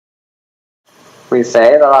We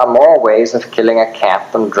say there are more ways of killing a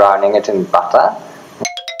cat than drowning it in butter.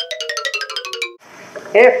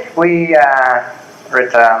 If we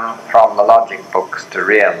return from the logic books to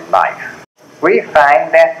real life, we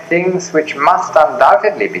find that things which must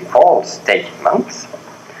undoubtedly be called statements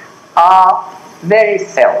are very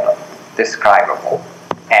seldom describable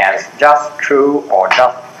as just true or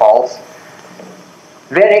just false,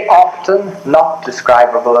 very often not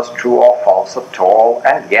describable as true or false at all,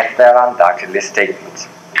 and yet they are undoubtedly statements.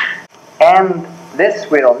 And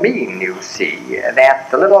this will mean, you see,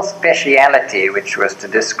 that the little speciality which was to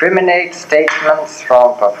discriminate statements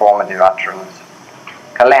from performative utterance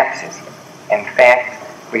collapses. In fact,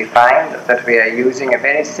 we find that we are using a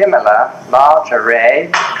very similar large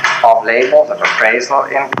array of labels of appraisal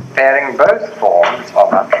in comparing both forms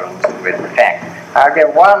of utterance with fact. I'll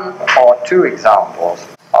give one or two examples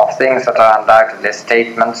of things that are undoubtedly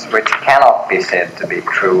statements which cannot be said to be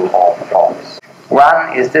true or false.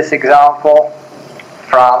 One is this example: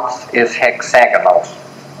 France is hexagonal.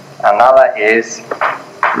 Another is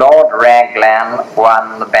Lord Raglan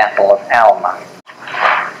won the Battle of Alma.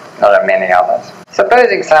 There are many others.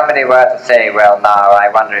 Supposing somebody were to say, well, now I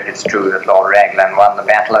wonder if it's true that Lord Raglan won the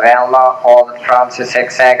Battle of Alma or that France is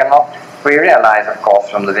hexagonal, we realize, of course,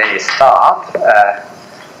 from the very start,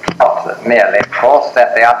 not merely, of course,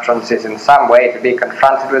 that the utterance is in some way to be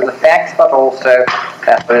confronted with the facts, but also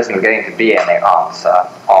that there isn't going to be any answer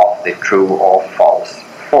of the true or false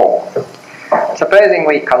form. Supposing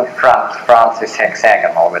we confront France is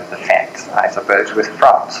hexagonal with the facts, I suppose with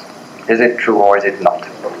France. Is it true or is it not?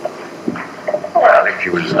 Well, if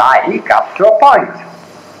you like, up to a point.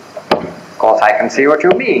 Of course, I can see what you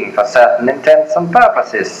mean. For certain intents and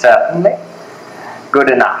purposes, certainly. Good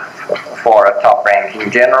enough for a top-ranking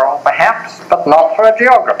general, perhaps, but not for a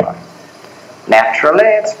geographer. Naturally,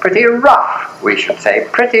 it's pretty rough, we should say,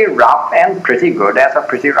 pretty rough and pretty good as a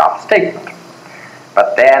pretty rough statement.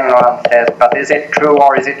 But then one says, but is it true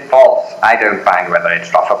or is it false? I don't mind whether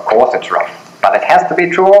it's rough. Of course it's rough. But it has to be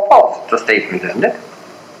true or false. It's a statement, isn't it?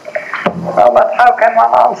 Well, but how can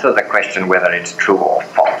one answer the question whether it's true or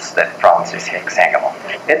false that France is hexagonal?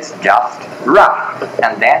 It's just rough,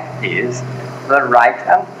 and that is the right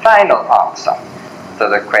and final answer to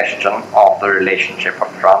the question of the relationship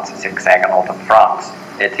of France is hexagonal to France.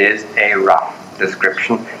 It is a rough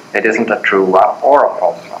description. It isn't a true one or a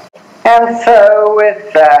false one. And so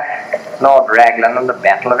with Lord Raglan and the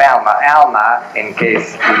Battle of Alma. Alma, in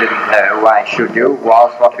case you didn't know, why should you,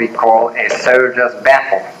 was what we call a soldier's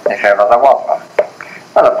battle, if ever there was one.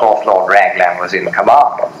 Well, of course, Lord Raglan was in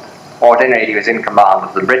command. Ordinarily, he was in command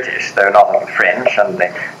of the British, though not of the French, and the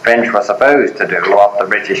French were supposed to do what the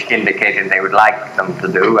British indicated they would like them to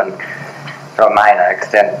do, and to a minor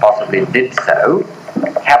extent possibly did so.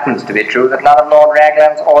 It happens to be true that none of Lord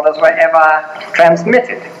Raglan's orders were ever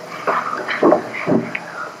transmitted.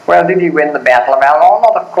 Well, did he win the Battle of Alma?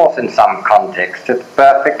 Not, of course, in some context. It's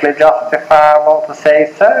perfectly justifiable to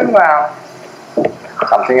say so. Well,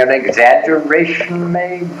 something of an exaggeration,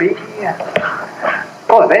 maybe. Of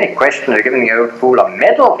course, if any question of giving the old fool a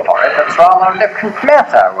medal for it, that's rather a different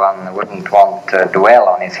matter. One wouldn't want to dwell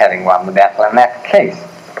on his having won the battle in that case.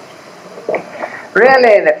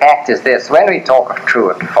 Really, the fact is this: when we talk of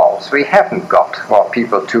true and false, we haven't got what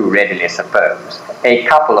people too readily suppose, a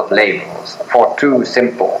couple of labels for two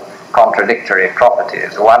simple contradictory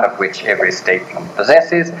properties, one of which every statement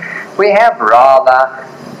possesses. We have rather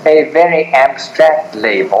a very abstract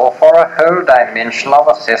label for a whole dimension of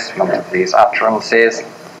assessment of these utterances,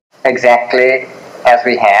 exactly as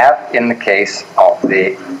we have in the case of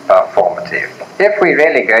the performative. If we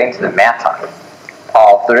really go into the matter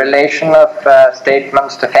of the relation of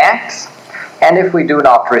statements to facts, and if we do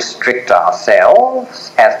not restrict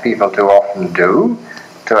ourselves, as people too often do,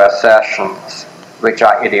 to assertions which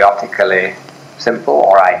are idiotically simple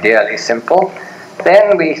or ideally simple,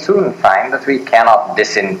 then we soon find that we cannot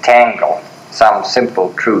disentangle some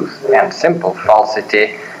simple truth and simple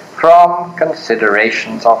falsity from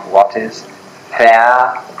considerations of what is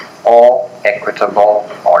fair or equitable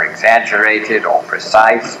or exaggerated or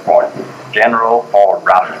precise or general or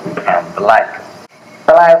rough and the like.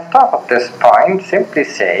 Well, I'll stop at this point simply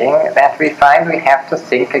saying that we find we have to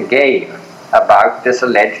think again about this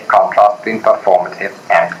alleged contrast between performative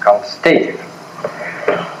and constative.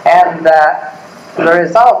 And the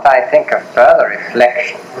result, I think, of further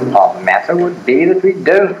reflection on the matter would be that we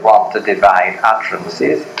don't want to divide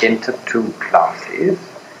utterances into two classes,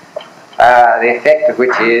 the effect of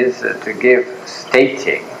which is to give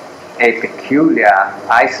stating a peculiar,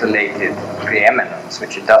 isolated preeminence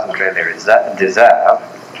which it doesn't really deserve.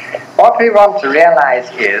 What we want to realize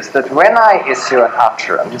is that when I issue an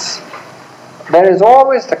utterance, there is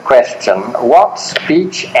always the question what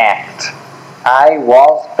speech act I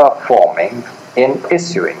was performing in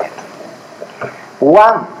issuing it.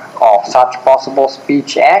 One of such possible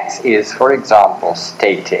speech acts is, for example,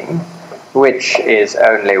 stating, which is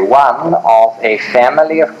only one of a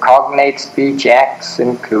family of cognate speech acts,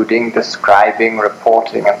 including describing,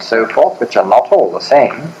 reporting, and so forth, which are not all the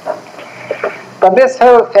same. But this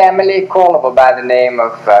whole family, callable by the name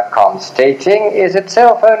of constating, is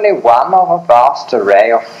itself only one of a vast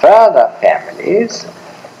array of further families,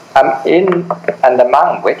 in and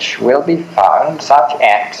among which will be found such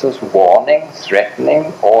acts as warning,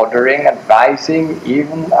 threatening, ordering, advising,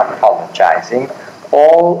 even apologizing,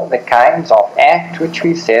 all the kinds of act which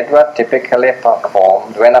we said were typically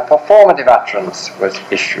performed when a performative utterance was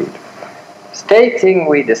issued. Stating,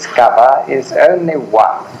 we discover, is only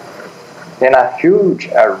one in a huge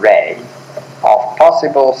array of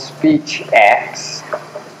possible speech acts,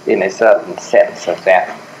 in a certain sense of that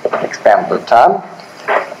expanded term,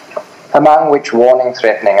 among which warning,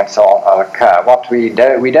 threatening, and so on occur. What we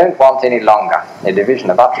don't want any longer a division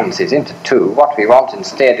of utterances into two. What we want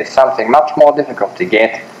instead is something much more difficult to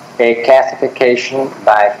get, a classification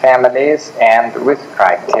by families and with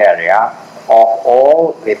criteria of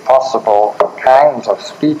all the possible kinds of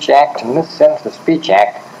speech act, in this sense the speech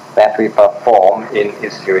act, that we perform in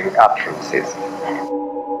issuing utterances.